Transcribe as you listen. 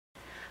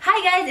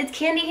Hi guys, it's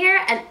Candy here,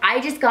 and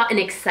I just got an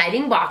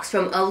exciting box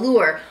from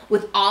Allure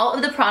with all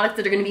of the products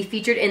that are going to be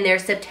featured in their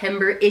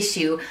September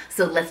issue.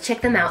 So let's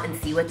check them out and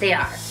see what they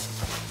are.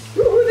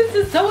 Ooh, this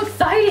is so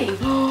exciting!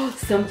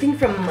 Something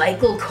from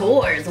Michael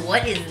Kors.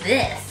 What is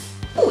this?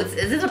 Oh, is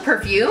this a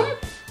perfume?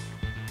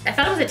 I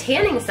thought it was a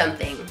tanning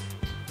something.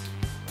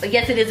 But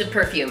yes, it is a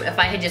perfume. If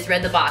I had just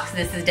read the box,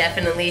 this is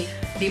definitely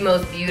the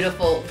most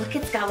beautiful. Look,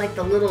 it's got like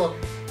the little,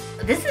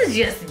 this is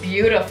just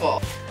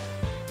beautiful.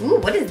 Ooh,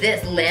 what is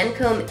this?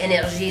 Lancome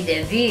Énergie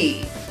de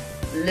Vie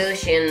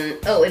lotion.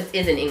 Oh, it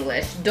is in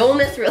English.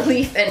 Dullness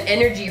relief and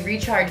energy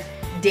recharge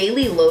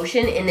daily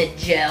lotion in a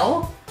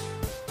gel.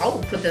 I'll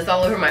put this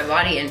all over my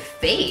body and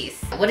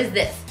face. What is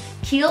this?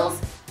 Kiehl's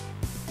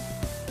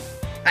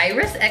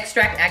Iris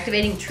Extract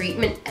Activating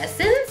Treatment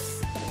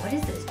Essence? What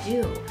does this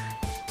do?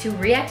 To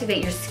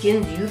reactivate your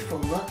skin's youthful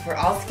look for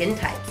all skin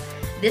types.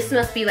 This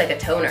must be like a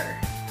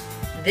toner.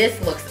 This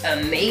looks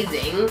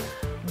amazing.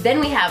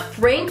 Then we have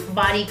Frank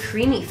Body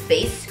Creamy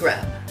Face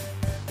Scrub.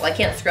 Well, I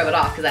can't scrub it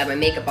off because I have my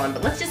makeup on,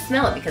 but let's just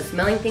smell it because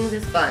smelling things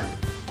is fun.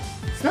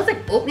 It smells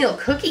like oatmeal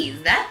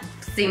cookies. That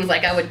seems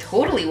like I would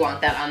totally want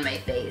that on my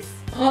face.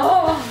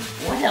 Oh,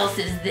 what else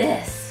is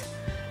this?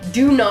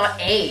 Do Not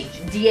Age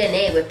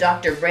DNA with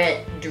Dr.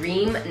 Brandt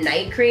Dream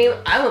Night Cream.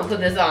 I will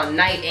put this on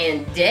night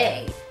and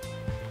day.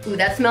 Ooh,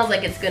 that smells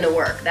like it's gonna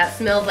work. That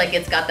smells like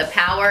it's got the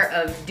power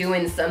of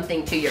doing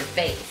something to your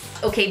face.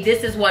 Okay,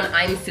 this is one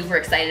I'm super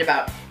excited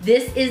about.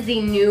 This is the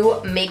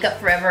new Makeup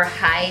Forever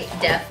High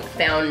Def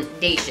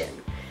Foundation.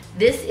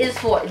 This is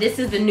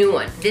the new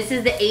one. This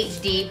is the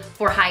HD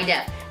for high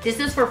def. This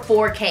is for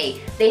 4K.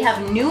 They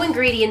have new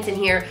ingredients in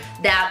here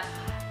that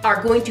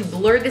are going to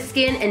blur the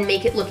skin and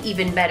make it look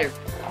even better.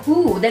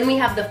 Ooh, then we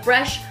have the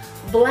Fresh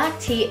Black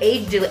Tea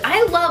Age Delay.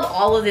 I love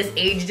all of this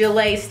age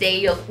delay,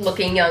 stay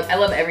looking young. I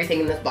love everything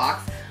in this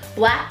box.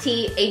 Black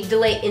Tea Age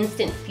Delay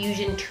Instant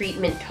Fusion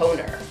Treatment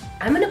Toner.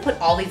 I'm gonna put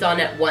all these on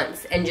at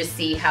once and just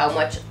see how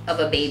much of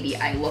a baby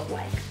I look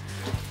like.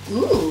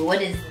 Ooh,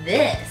 what is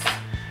this?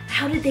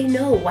 How did they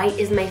know white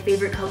is my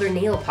favorite color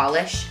nail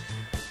polish?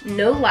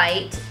 No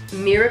Light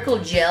Miracle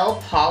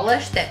Gel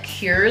Polish that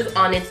cures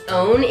on its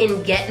own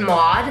in Get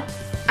Mod.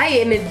 I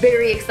am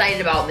very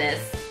excited about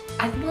this.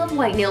 I love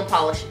white nail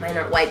polish. Mine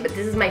aren't white, but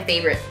this is my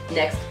favorite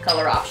next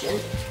color option.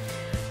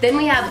 Then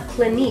we have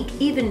Clinique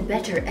Even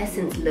Better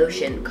Essence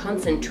Lotion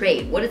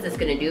Concentrate. What is this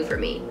gonna do for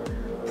me?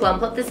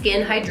 Plump up the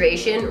skin,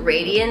 hydration,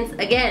 radiance.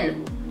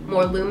 Again,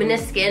 more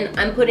luminous skin.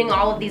 I'm putting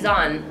all of these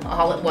on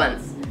all at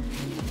once.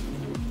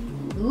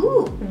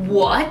 Ooh,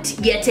 what?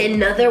 Yet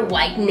another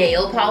white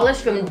nail polish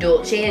from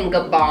Dolce &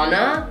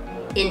 Gabbana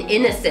in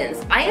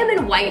Innocence. I am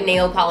in white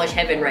nail polish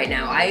heaven right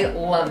now. I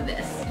love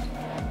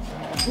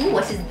this. Ooh,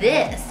 what is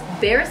this?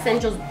 Bare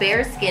Essentials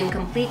Bare Skin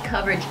Complete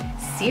Coverage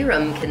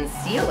Serum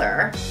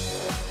Concealer.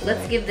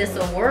 Let's give this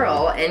a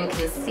whirl and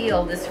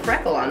conceal this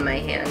freckle on my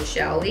hand,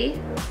 shall we?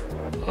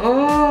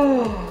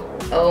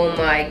 Oh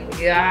my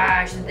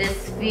gosh,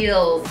 this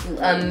feels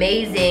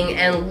amazing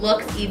and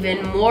looks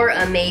even more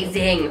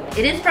amazing.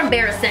 It is from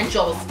Bare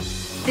Essentials.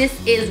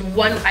 This is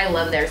one, I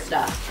love their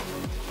stuff.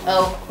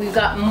 Oh, we've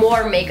got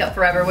more Makeup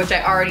Forever, which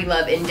I already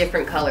love in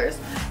different colors.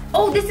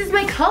 Oh, this is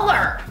my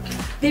color.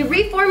 They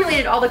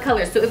reformulated all the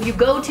colors, so if you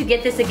go to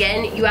get this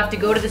again, you have to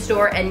go to the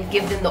store and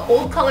give them the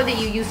old color that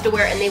you used to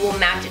wear and they will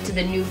match it to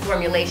the new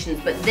formulations.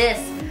 But this,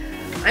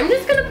 I'm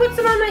just gonna put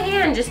some on my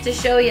hand just to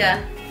show you.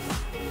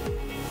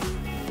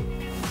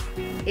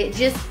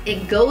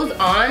 It goes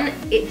on,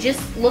 it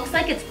just looks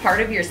like it's part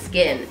of your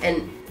skin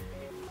and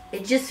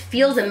it just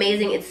feels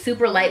amazing. It's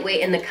super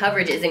lightweight and the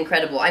coverage is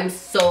incredible. I'm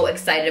so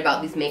excited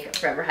about these Makeup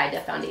Forever High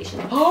Def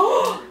Foundations.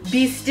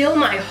 Be Still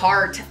My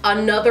Heart,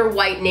 another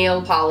white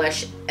nail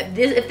polish.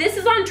 If this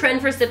is on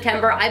trend for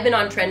September, I've been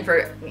on trend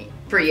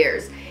for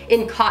years.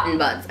 In Cotton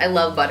Buds. I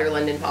love Butter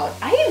London polish.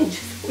 I am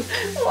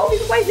just, all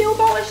these white nail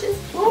polishes.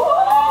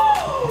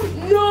 Oh,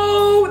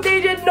 no,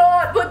 they did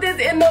not put this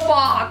in the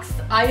box.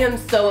 I am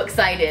so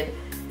excited.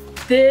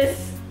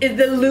 This is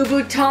the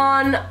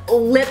Louboutin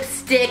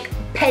lipstick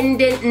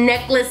pendant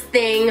necklace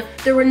thing.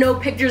 There were no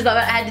pictures of it.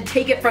 I had to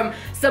take it from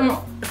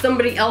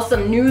somebody else,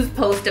 some news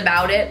post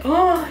about it.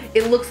 Oh,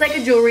 it looks like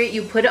a jewelry.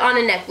 You put it on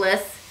a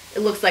necklace. It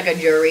looks like a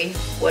jewelry.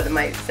 What am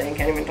I saying?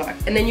 Can't even talk.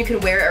 And then you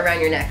can wear it around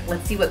your neck.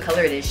 Let's see what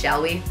color it is,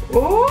 shall we?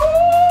 Oh!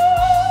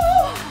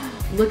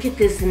 Look at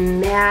this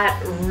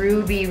matte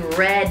ruby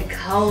red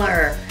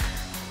color.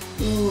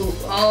 Ooh,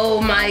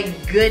 oh my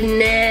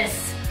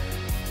goodness.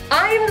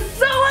 I'm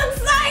so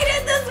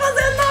excited this was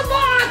in the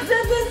box.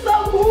 This is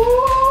so,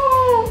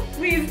 ooh.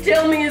 Please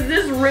tell me, is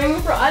this ring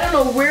from, I don't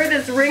know where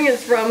this ring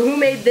is from. Who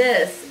made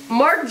this?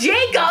 Marc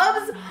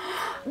Jacobs?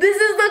 This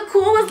is the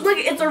coolest, look,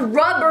 it's a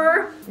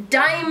rubber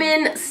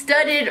diamond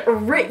studded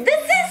ring.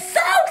 This is so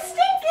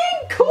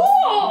stinking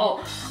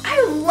cool.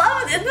 I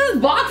love it. This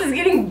box is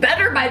getting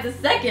better by the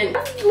second.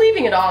 I'm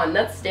leaving it on,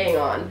 that's staying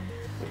on.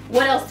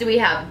 What else do we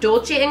have?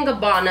 Dolce &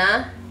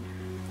 Gabbana,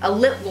 a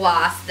lip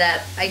gloss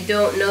that I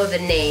don't know the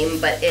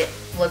name, but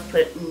let's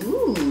put it,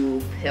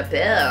 ooh,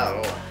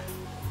 Pebble.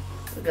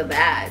 Look at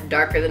that,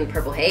 darker than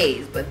Purple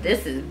Haze, but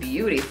this is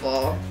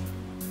beautiful.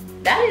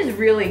 That is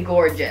really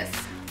gorgeous.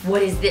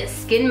 What is this?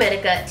 Skin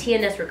Medica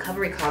TNS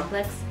Recovery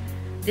Complex.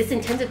 This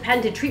intensive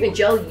patented treatment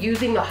gel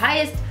using the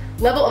highest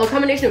level of a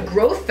combination of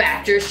growth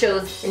factors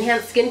shows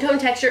enhanced skin tone,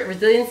 texture,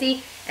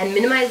 resiliency, and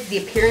minimizes the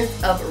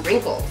appearance of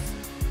wrinkles.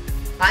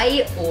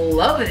 I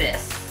love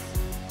this.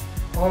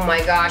 Oh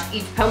my gosh,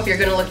 each pump you're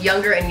gonna look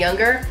younger and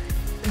younger.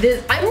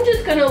 I'm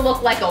just gonna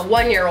look like a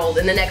 1-year-old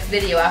in the next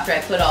video after I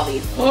put all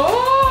these.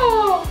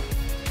 Oh!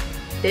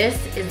 This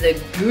is the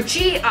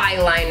Gucci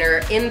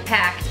eyeliner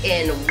Impact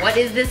in, what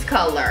is this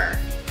color?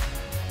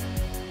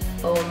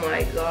 Oh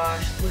my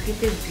gosh, look at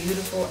this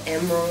beautiful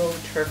emerald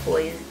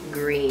turquoise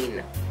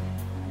green.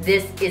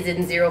 This is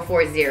in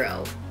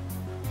 040.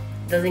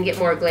 Doesn't get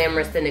more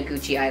glamorous than a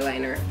Gucci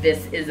eyeliner.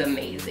 This is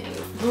amazing.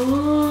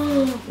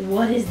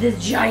 What is this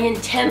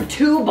giant Temp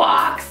 2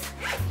 box?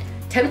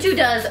 Temp 2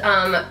 does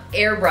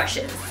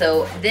airbrushes.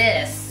 So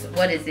this,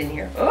 what is in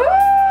here?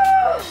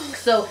 Oh!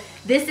 So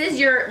this is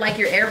your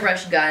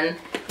airbrush gun.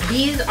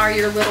 These are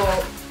your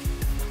little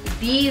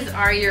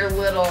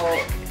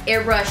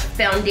airbrush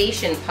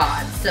foundation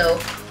pods. So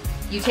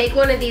you take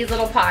one of these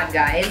little pod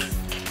guys,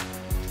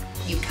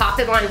 you pop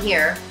it on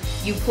here,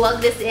 you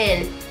plug this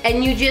in,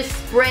 and you just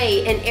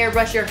spray and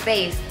airbrush your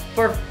face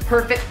for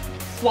perfect,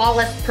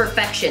 flawless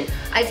perfection.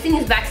 I've seen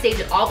these backstage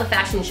at all the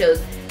fashion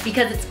shows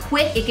because it's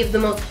quick, it gives the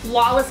most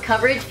flawless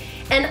coverage,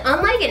 and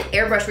unlike an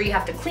airbrush where you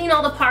have to clean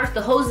all the parts,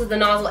 the hoses, the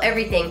nozzle,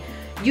 everything,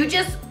 you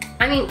just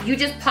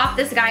pop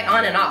this guy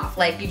on and off,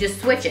 like you just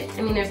switch it.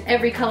 I mean, there's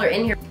every color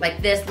in here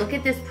like this. Look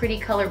at this pretty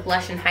color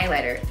blush and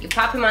highlighter. You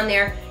pop him on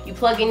there, you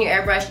plug in your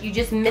airbrush, you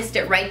just mist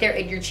it right there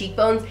at your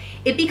cheekbones.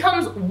 It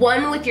becomes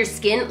one with your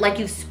skin, like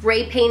you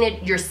spray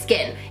painted your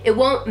skin. It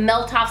won't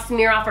melt off,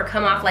 smear off, or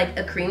come off like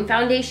a cream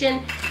foundation.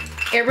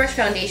 Airbrush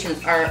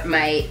foundations are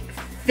my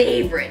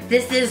favorite.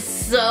 This is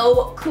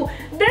so cool.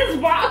 This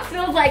box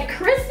feels like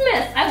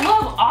Christmas. I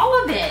love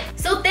all of it.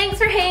 So thanks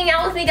for hanging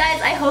out with me,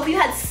 guys. I hope you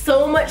had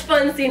so much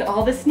fun seeing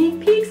all the sneak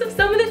peeks of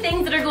some of the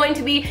things that are going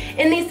to be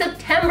in the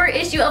September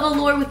issue of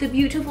Allure with the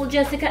beautiful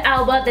Jessica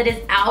Alba that is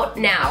out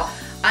now.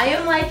 I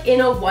am like in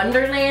a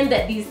wonderland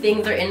that these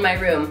things are in my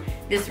room.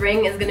 This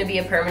ring is gonna be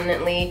a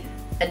permanently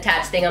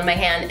attached thing on my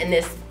hand, and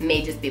this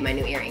may just be my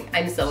new earring.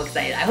 I'm so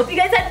excited. I hope you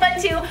guys had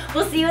fun too.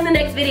 We'll see you in the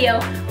next video.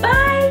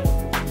 Bye!